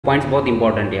Points बहुत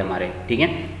important है हमारे, ठीक है।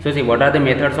 सो see what are the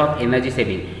methods of energy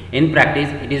saving in practice.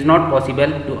 It is not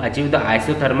possible to achieve the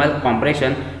isothermal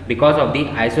compression because of the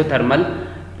isothermal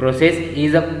process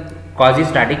is a quasi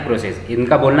static process.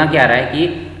 इनका बोलना क्या आ रहा है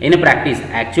कि इन प्रैक्टिस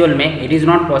एक्चुअल में it is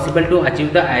not possible to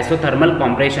achieve the isothermal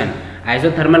compression.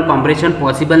 Isothermal compression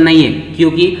possible नहीं है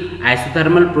क्योंकि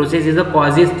isothermal process is a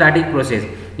quasi static process.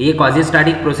 ये क्वाजी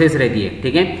स्टैटिक प्रोसेस रहती है,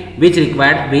 ठीक है, which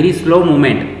required very slow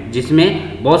movement,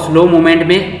 जिसमें बहुत स्लो मूवमेंट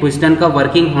में पिस्टन का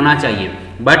वर्किंग होना चाहिए।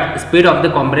 But speed of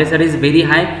the compressor is very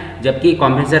high, जबकि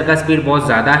कंप्रेसर का स्पीड बहुत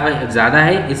ज़्यादा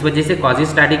है। इस वजह से क्वाजी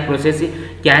स्टैटिक प्रोसेस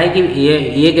क्या है कि ये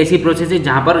एक ऐसी प्रोसेस है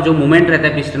जहाँ पर जो मूवमेंट रहता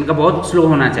है पिस्टन का बहुत स्लो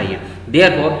होना चाहिए।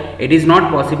 Therefore it is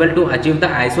not possible to achieve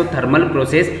the isothermal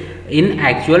process in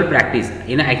actual practice,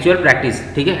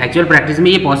 ठीक है। एक्चुअल प्रैक्टिस में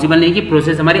ये पॉसिबल नहीं कि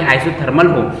प्रोसेस हमारी आइसोथर्मल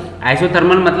हो।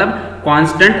 आइसोथर्मल मतलब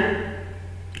कांस्टेंट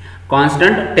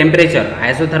टेम्परेचर।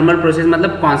 आइसोथर्मल प्रोसेस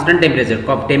मतलब कांस्टेंट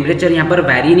टेम्परेचर। टेम्परेचर यहाँ पर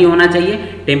वैरी नहीं होना चाहिए,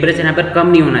 टेम्परेचर यहाँ पर कम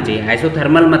नहीं होना चाहिए।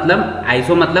 आइसोथर्मल मतलब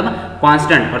आइसो मतलब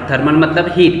कांस्टेंट और थर्मल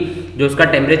मतलब हीट, जो उसका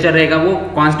टेम्परेचर रहेगा वो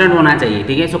कांस्टेंट होना चाहिए,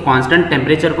 ठीक है। सो कांस्टेंट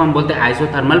टेम्परेचर को हम बोलते हैं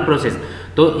आइसोथर्मल प्रोसेस।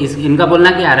 तो इनका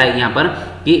बोलना क्या आ रहा है यहाँ पर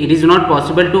कि it is not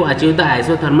possible to achieve the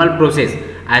isothermal process.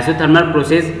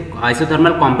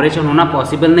 Isothermal compression होना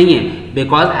पॉसिबल नहीं है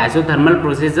because isothermal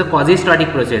process is quasi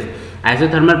static process.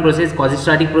 Isothermal process quasi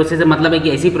static process है, मतलब एक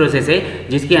ऐसी प्रोसेस है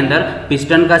जिसके अंदर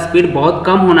पिस्टन का स्पीड बहुत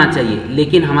कम होना चाहिए,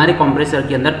 लेकिन हमारे कंप्रेसर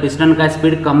के अंदर पिस्टन का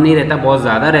स्पीड कम नहीं रहता, बहुत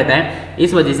ज़्यादा रहता है।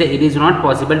 इस वजह से it is not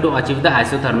possible to achieve the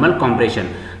isothermal compression.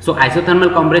 So isothermal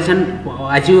compression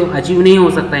achieve नहीं हो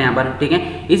सकता यहाँ पर, ठीक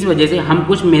है। इस वजह से हम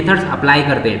कुछ मेथड्स अप्लाई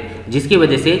करते हैं जिसकी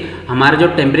वजह से हमारा जो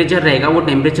टेम्परेचर रहेगा वो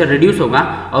टेम्परेचर रिड्यूस होगा,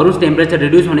 और उस टेम्परेचर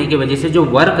रिड्यूस होने की वजह से जो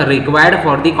work required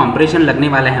for the compression लगने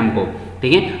वाला है हमको,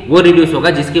 ठीक है, वो रिड्यूस होगा,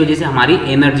 जिसकी वजह से हमारी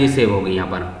एनर्जी सेव होगी यहाँ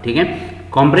पर, ठीक है।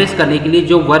 कंप्रेस करने के लिए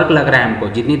जो वर्क लग रहा है हमको,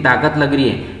 जितनी ताकत लग रही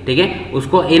है, ठीक है,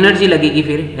 उसको एनर्जी लगेगी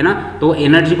फिर, है ना। तो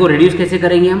एनर्जी को रिड्यूस कैसे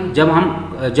करेंगे हम?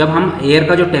 जब हम एयर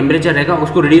का जो टेम्परेचर रहेगा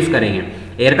उसको रिड्यूस करेंगे।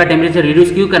 एयर का टेम्परेचर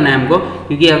रिड्यूस क्यों करना है हमको?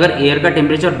 क्योंकि अगर एयर का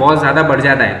टेम्परेचर बहुत ज़्यादा बढ़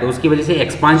जाता है तो उसकी वजह से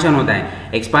एक्सपांशन होता है।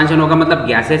 एक्सपांशन होगा मतलब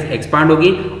गैसेस एक्सपांड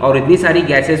होगी, और इतनी सारी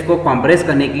गैसेस को कंप्रेस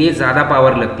करने के लिए ज़्यादा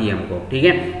पावर लगती है हमको, ठीक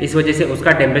है। इस वजह से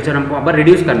उसका टेम्परेचर हमको वहाँ पर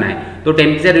रिड्यूस करना है। तो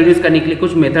टेम्परेचर रिड्यूस करने के लिए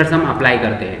कुछ मेथड्स हम अप्लाई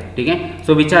करते हैं, ठीक है।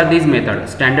 सो which are this method?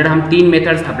 Standard हम 3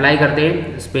 मेथड्स अप्लाई करते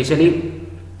हैं specially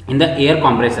in the air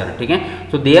compressor, ठीक है।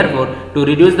 So therefore to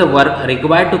reduce the work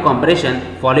required to compression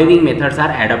following methods are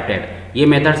adopted। ये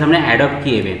मेथड्स हमने एडॉप्ट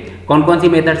किए हुए। कौन कौन सी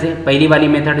मेथड्स है? पहली वाली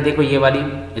मेथड देखो, ये वाली,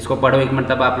 इसको पढ़ो एक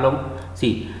मतलब आप लोग।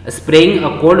 सी spraying a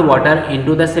cold water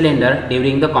into the cylinder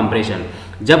during the compression.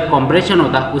 जब कंप्रेशन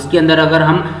होता उसके अंदर अगर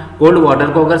हम कोल्ड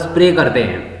वाटर को अगर स्प्रे करते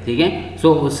हैं, ठीक है,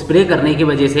 सो स्प्रे करने की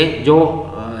वजह से जो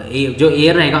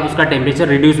एयर रहेगा उसका टेम्परेचर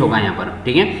रिड्यूस होगा यहाँ पर,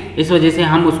 ठीक है। इस वजह से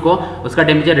हम उसका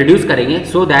टेम्परेचर रिड्यूस करेंगे,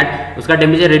 सो दैट उसका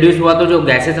टेम्परेचर रिड्यूस हुआ तो जो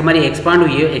गैसेस हमारी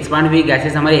एक्सपांड हुई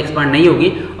गैसेस हमारी एक्सपांड नहीं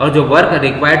होगी, और जो वर्क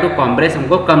रिक्वायर्ड टू कंप्रेस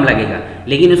हमको कम लगेगा।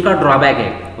 लेकिन उसका ड्रॉबैक है।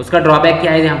 उसका ड्रॉबैक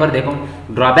क्या है यहाँ पर देखो।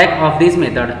 Drawback of this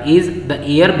method is the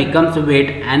air becomes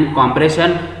wait and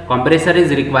compressor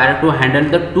is required to handle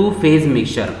the 2 phase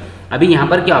mixture. अभी यहाँ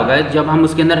पर क्या होगा, जब हम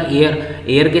उसके अंदर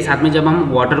एयर के साथ में जब हम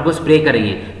वाटर को स्प्रे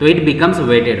करेंगे तो इट बिकम्स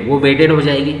वेटेड, वो वेटेड हो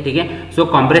जाएगी, ठीक है। सो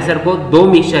कंप्रेसर को 2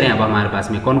 मिक्सचर है अब हमारे पास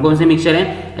में। कौन कौन से मिक्सचर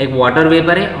है? एक वाटर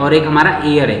वेपर है और एक हमारा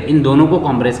एयर है। इन दोनों को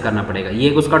कंप्रेस करना पड़ेगा, ये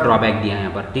उसका ड्रॉबैक दिया है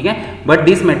यहाँ पर, ठीक है। But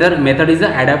this method is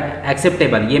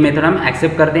acceptable. ये मेथड हम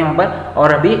एक्सेप्ट करते हैं वहाँ पर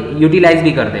और अभी यूटिलाइज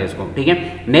भी करते हैं उसको, ठीक है।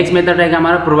 नेक्स्ट मेथड रहेगा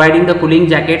हमारा प्रोवाइडिंग द कूलिंग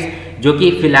जैकेट्स, जो कि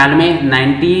फिलहाल में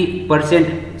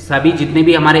 90% सभी जितने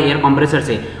भी हमारे एयर कंप्रेसर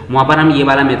से वहाँ पर हम ये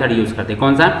वाला मेथड यूज़ करते हैं।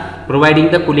 कौन सा? Providing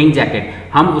the cooling jacket.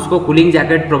 हम उसको कूलिंग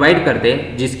जैकेट प्रोवाइड करते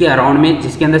हैं जिसके अराउंड में,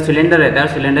 जिसके अंदर सिलेंडर रहता है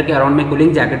और सिलेंडर के अराउंड में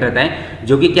कूलिंग जैकेट रहता है,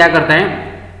 जो कि क्या करता है,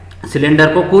 सिलेंडर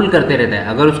को कूल करते रहता है।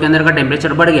 अगर उसके अंदर का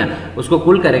टेम्परेचर बढ़ गया उसको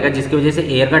कूल करेगा, जिसकी वजह से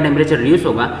एयर का टेम्परेचर रिड्यूस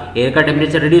होगा। एयर का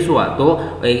टेम्परेचर रिड्यूस हुआ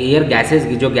तो एयर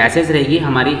गैसेस रहेगी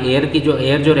हमारी,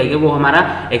 एयर जो रहेगी वो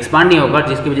हमारा एक्सपांड नहीं होगा,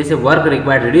 जिसकी वजह से वर्क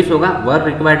रिक्वायर्ड रिड्यूस होगा। वर्क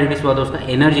रिक्वायर्ड रिड्यूस हुआ तो उसका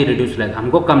एनर्जी रिड्यूस लगेगा,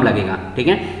 हमको कम लगेगा, ठीक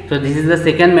है। So this is the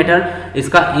second method.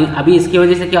 इसका अभी इसकी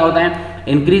वजह से क्या होता है,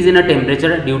 increase in a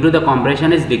temperature due to the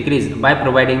compression is decrease by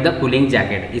providing the cooling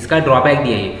jacket. इसका ड्रॉबैक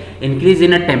दिया है, increase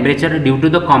in a temperature due to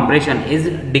the compression is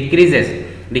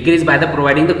decrease by the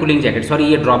providing the cooling jacket. Sorry,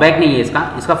 ये drawback नहीं है,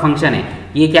 इसका function है,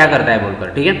 ये क्या करता है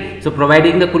बोलकर, ठीक है। सो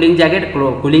providing the cooling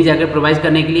jacket provide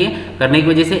करने की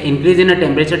वजह से increase in a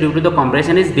temperature due to the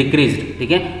compression is decrease,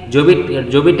 ठीक है।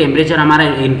 जो भी टेम्परेचर हमारा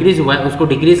इंक्रीज हुआ है उसको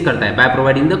डिक्रीज करता है by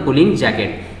providing the cooling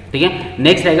jacket, ठीक है।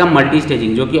 नेक्स्ट रहेगा मल्टी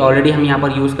स्टेजिंग, जो कि ऑलरेडी हम यहाँ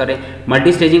पर यूज करें।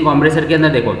 मल्टी स्टेजिंग कंप्रेसर के अंदर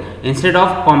देखो, instead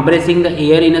of compressing the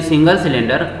air in a single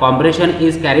cylinder, compression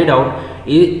is carried out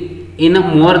in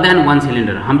more than one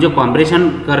cylinder. हम जो कॉम्प्रेशन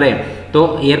कर रहे हैं तो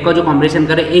एयर का जो कॉम्प्रेशन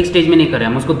कर रहे हैं एक स्टेज में नहीं कर रहे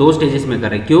हैं, हम उसको 2 स्टेजेस में कर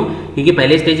रहे हैं। क्यों? क्योंकि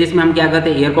पहले स्टेजेस में हम क्या करते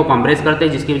हैं, एयर को कॉम्प्रेस करते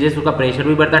हैं, जिसकी वजह से उसका प्रेशर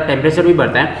भी बढ़ता है, टेम्परेचर भी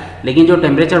बढ़ता है। लेकिन जो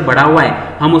टेम्परेचर बढ़ा हुआ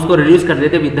है हम उसको रिड्यूस कर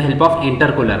देते हैं with the help of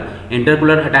intercooler.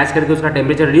 Intercooler attach करके उसका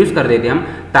टेम्परेचर रिड्यूस कर देते हैं हम,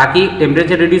 ताकि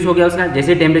टेम्परेचर रिड्यूस हो गया उसका।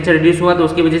 जैसे टेम्परेचर रिड्यूस हुआ तो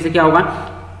उसकी वजह से क्या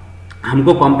होगा,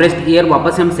 हमको कंप्रेस्ड एयर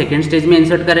वापस हम सेकेंड स्टेज में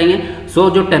इंसर्ट करेंगे। सो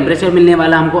जो टेम्परेचर मिलने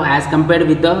वाला हमको as compared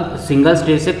with the single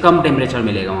stage से कम टेम्परेचर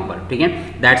मिलेगा वहाँ पर, ठीक है।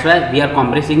 That's why we are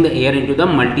compressing the air into the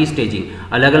multi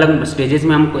staging. अलग अलग स्टेजेस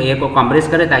में हम एयर को कंप्रेस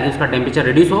करें ताकि उसका टेम्परेचर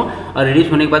रिड्यूस हो, और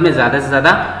रिड्यूस होने के बाद में ज़्यादा से ज़्यादा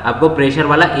आपको प्रेशर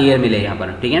वाला एयर मिले यहाँ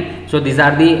पर, ठीक है। So this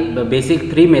are the basic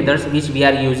 3 methods which we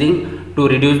are using to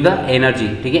reduce the energy,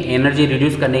 ठीक है। एनर्जी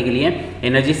रिड्यूस करने के लिए,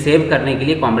 एनर्जी सेव करने के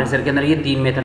लिए कंप्रेसर के अंदर ये 3 मेथड